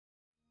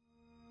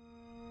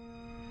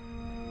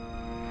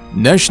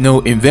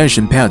National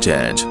Invention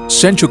Patent,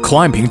 Central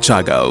Clamping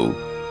Toggle,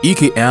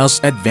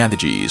 EKS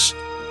advantages.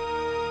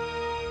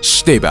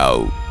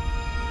 Stable.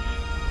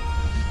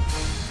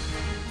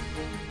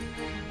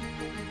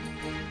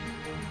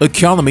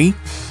 Economy.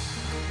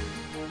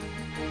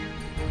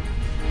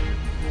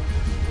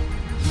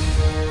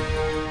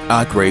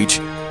 Accurate.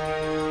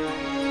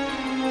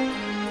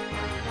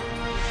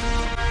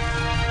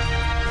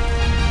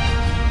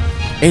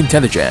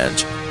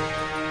 Intelligent.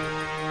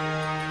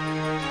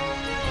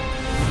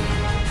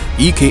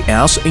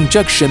 EKS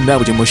injection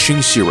molding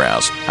machine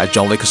series,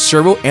 hydraulic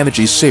servo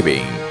energy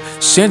saving,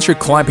 center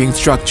clamping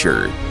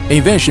structure,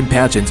 invention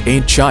patent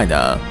in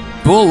China.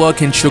 BOLE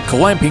control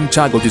clamping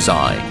toggle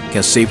design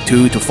can save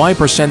 2 to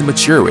 5%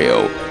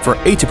 material for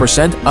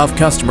 80% of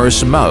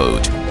customers'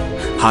 mold.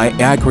 High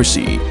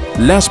accuracy,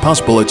 less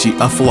possibility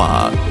of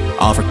flaw,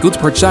 offer good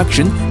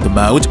protection to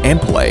mold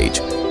and plate.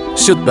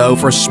 Suitable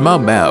for small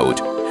mold,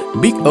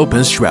 big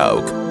open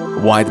stroke,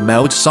 wide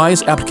mold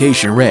size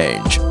application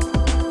range.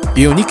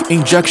 Unique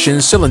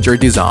injection cylinder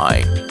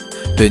design.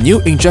 The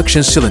new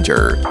injection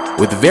cylinder,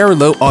 with very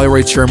low oil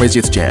return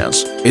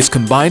resistance, is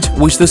combined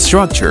with the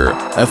structure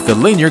of the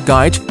linear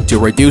guide to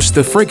reduce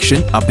the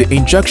friction of the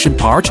injection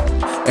part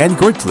and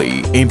greatly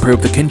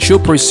improve the control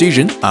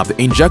precision of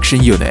the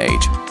injection unit.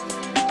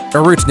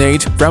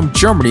 Originate from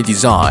Germany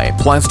design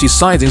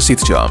plasticizing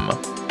system.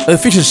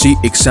 Efficiency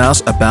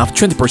excels above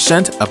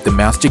 20% of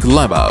domestic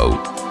level.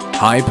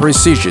 High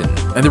precision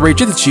and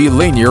rigidity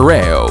linear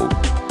rail.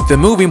 The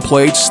moving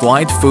plate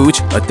slide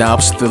foot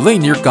adopts the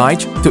linear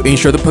guide to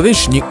ensure the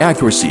positioning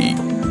accuracy.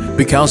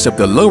 Because of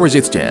the low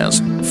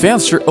resistance,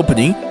 faster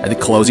opening and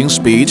closing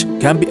speed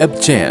can be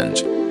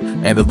obtained,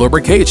 and the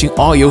lubricating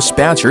oil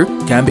spatter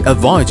can be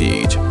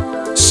avoided.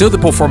 So the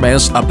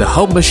performance of the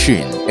whole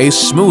machine is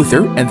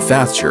smoother and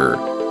faster.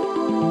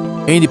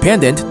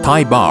 Independent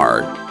tie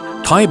bar.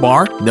 Tie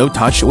bar no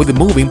touch with the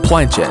moving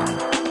plantain.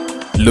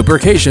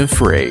 Lubrication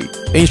free.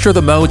 Ensure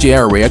the mold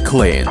area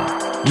clean.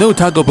 No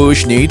toggle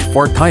bush need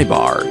for tie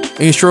bar.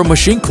 Ensure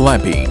machine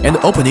clamping and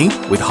opening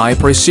with high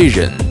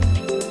precision.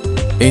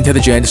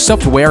 Intelligent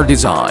software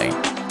design.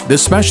 The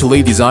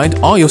specially designed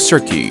oil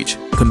circuit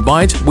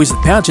combined with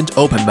patent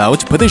open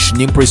mode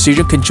positioning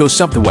precision control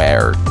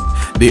software.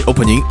 The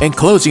opening and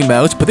closing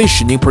mode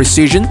positioning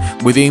precision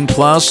within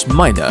plus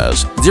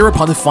minus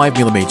 0.5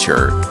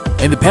 mm.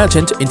 And the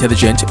patent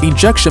intelligent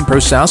injection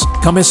process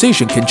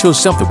compensation control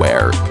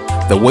software.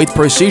 The weight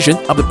precision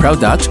of the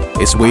product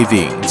is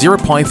within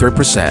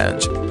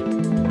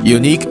 0.3%.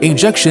 Unique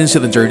injection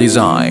cylinder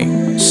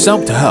design.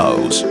 Soft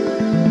hose.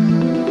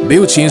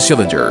 Built-in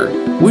cylinder,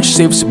 which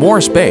saves more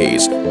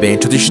space than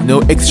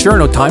traditional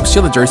external type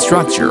cylinder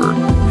structure.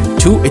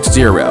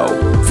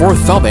 280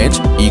 4000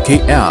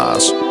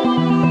 EKS.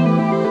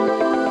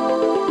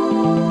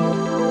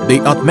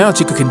 The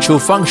automatic control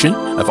function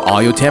of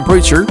oil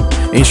temperature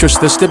ensures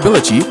the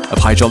stability of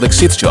hydraulic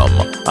system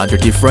under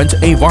different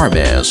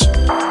environments.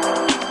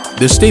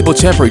 The stable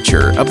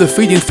temperature of the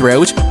feeding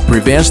throat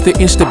prevents the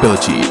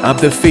instability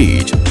of the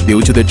feed due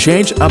to the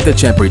change of the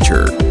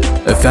temperature,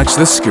 affects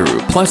the screw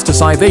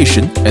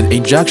plasticization and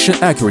injection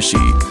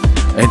accuracy,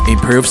 and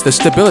improves the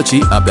stability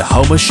of the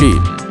whole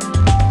machine.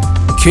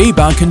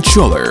 K-bar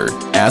controller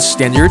as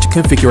standard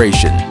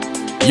configuration.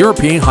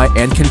 European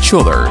high-end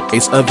controller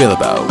is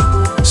available.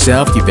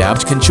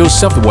 Self-developed control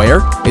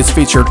software is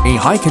featured in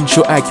high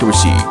control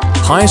accuracy,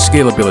 high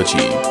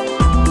scalability.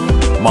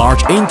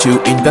 March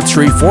into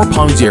Industry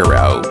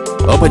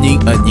 4.0,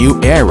 opening a new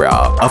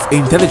era of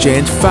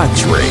intelligent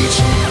factories.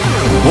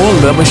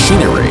 BOLE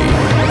machinery,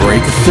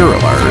 breakthrough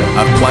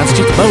of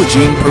plastic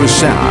molding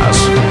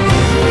process.